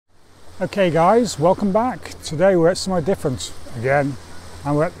Okay guys, welcome back. Today we're at somewhere different again,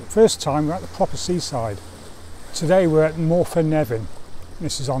 and first time we're at the proper seaside. Today we're at Morfa Nefyn.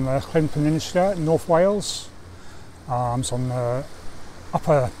 This is on the Llyn Peninsula, North Wales. It's on the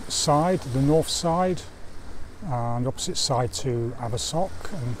upper side, the north side, and opposite side to iSUP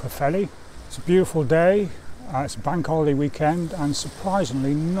and Porthdinllaen. It's a beautiful day. It's a bank holiday weekend and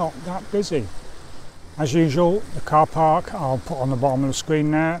surprisingly not that busy. As usual, the car park I'll put on the bottom of the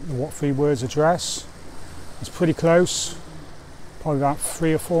screen there, the what 3 words address. It's pretty close, probably about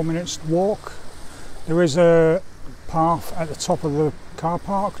 3 or 4 minutes walk. There is a path at the top of the car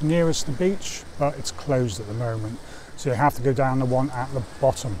park nearest the beach, but it's closed at the moment, so you have to go down the one at the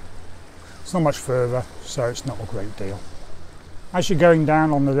bottom. It's not much further, so it's not a great deal. As you're going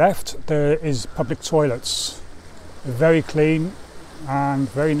down on the left, there is public toilets. They're very clean and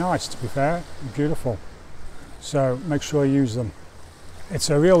very nice, to be fair, beautiful. So make sure you use them.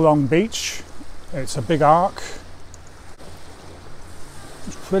 It's a real long beach. It's a big arc.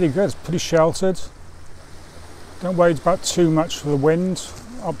 It's pretty good, it's pretty sheltered. Don't worry about too much for the wind.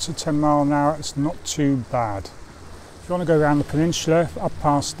 Up to 10 miles an hour, it's not too bad. If you want to go around the peninsula, up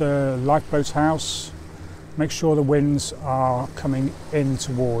past the lifeboat house, make sure the winds are coming in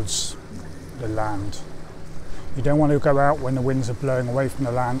towards the land. You don't want to go out when the winds are blowing away from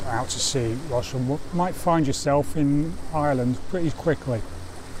the land out to sea, or you might find yourself in Ireland pretty quickly.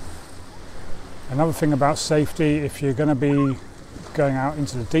 Another thing about safety, if you're going to be going out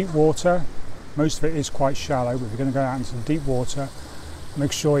into the deep water, most of it is quite shallow, but if you're going to go out into the deep water,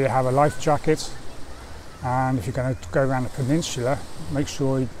 make sure you have a life jacket. And if you're going to go around the peninsula, make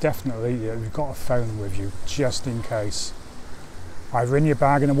sure you've got a phone with you, just in case. Either in your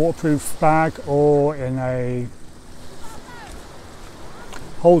bag, in a waterproof bag, or in a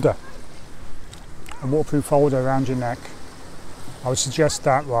holder, a waterproof holder around your neck. I would suggest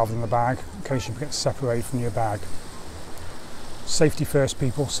that rather than the bag, in case you get separated from your bag. Safety first,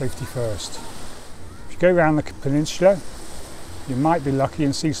 people, safety first. If you go around the peninsula, you might be lucky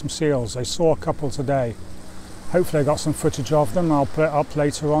and see some seals. I saw a couple today. Hopefully I got some footage of them. I'll put it up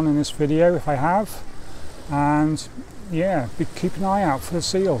later on in this video if I have. And yeah, keep an eye out for the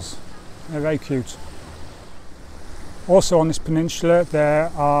seals. They're very cute. Also on this peninsula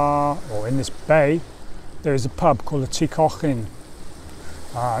in this bay, there is a pub called the Ty Coch Inn.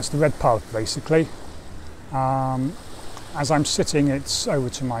 It's the red pub basically. As I'm sitting, it's over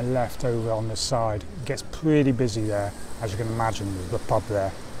to my left over on this side. It gets pretty busy there, as you can imagine, with the pub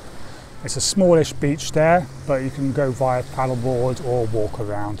there. It's a smallish beach there, but you can go via paddleboard or walk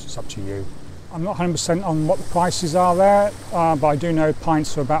around, it's up to you. I'm not 100% on what the prices are there, but I do know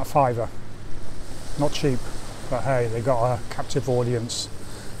pints are about £5. Not cheap, but hey, they got a captive audience.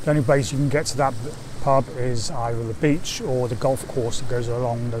 The only place you can get to that pub is either the beach or the golf course that goes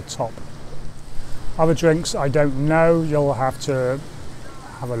along the top. Other drinks, I don't know, you'll have to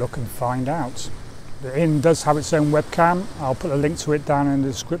have a look and find out. The inn does have its own webcam. I'll put a link to it down in the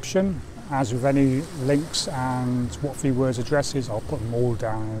description. As with any links and what 3 words addresses, I'll put them all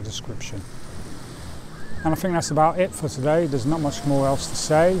down in the description. And I think that's about it for today. There's not much more else to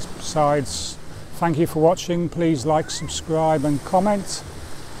say besides thank you for watching. Please like, subscribe and comment,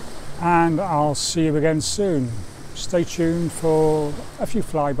 and I'll see you again soon. Stay tuned for a few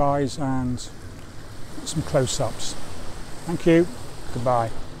flybys and some close-ups. Thank you. Goodbye.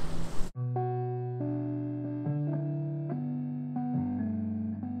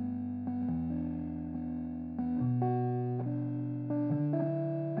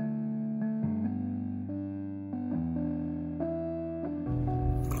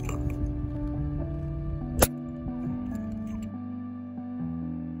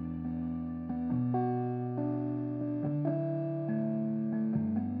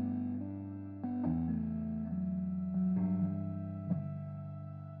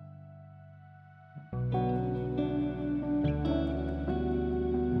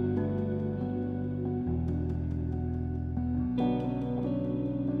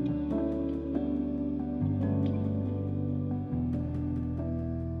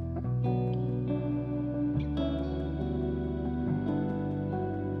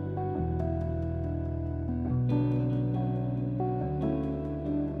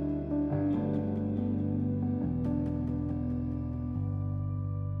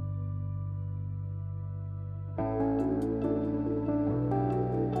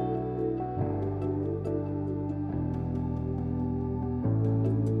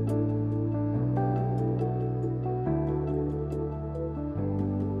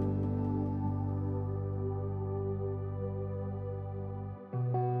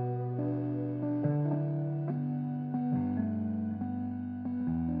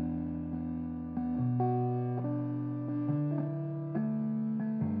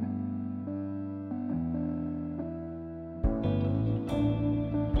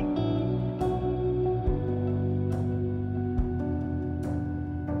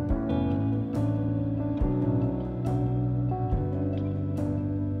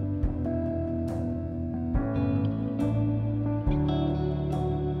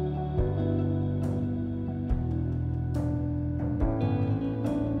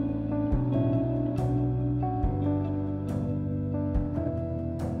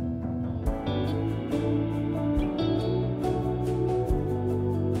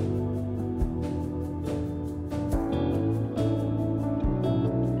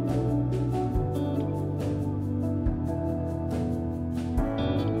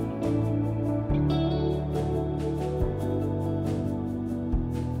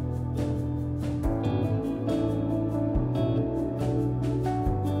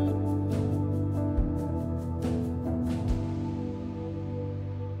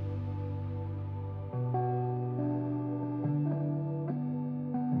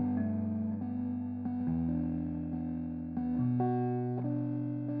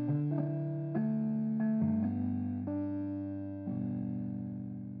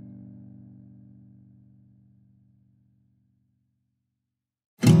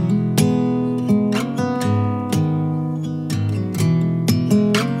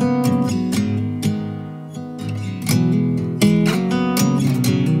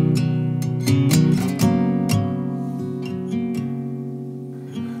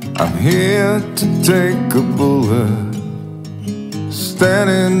 scared to take a bullet,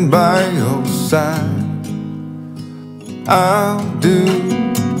 standing by your side. I'll do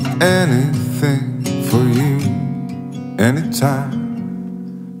anything for you, anytime.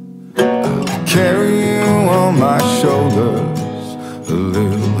 I'll carry you on my shoulders, a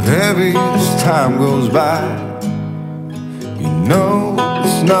little heavy as time goes by. You know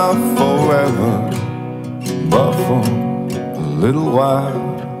it's not forever, but for a little while.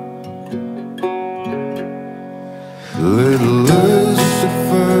 Little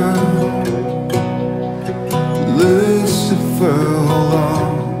Lucifer, Lucifer, hold on.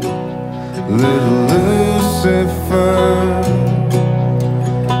 Little Lucifer,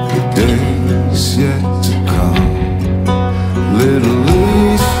 the day's yet to come. Little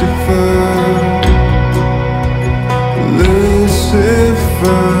Lucifer,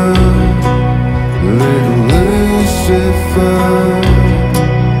 Lucifer, little Lucifer,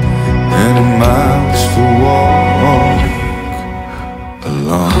 and miles to walk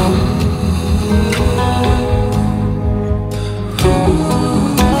along.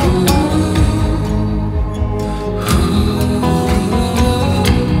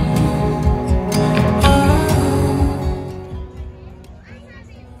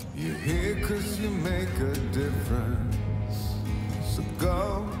 You're here 'cause you make a difference, so go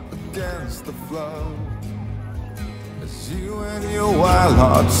against the flow. As you and your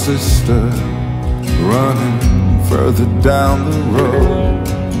wild-heart sister running further down the road,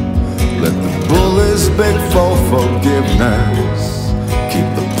 let the bullies beg for forgiveness, keep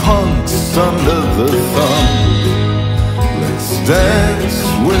the punks under the thumb. Let's dance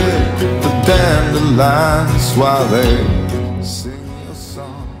with the dandelions while they sing your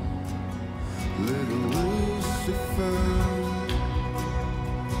song. Little Lucifer,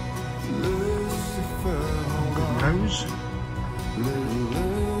 Lucifer, Nose. little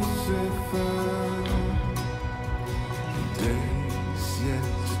Lucifer, the days yet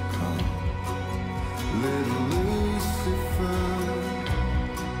to come. Little Lucifer,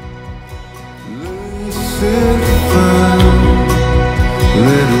 Lucifer,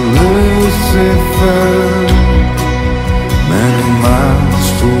 little Lucifer, many miles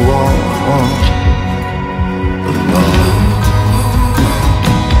to walk.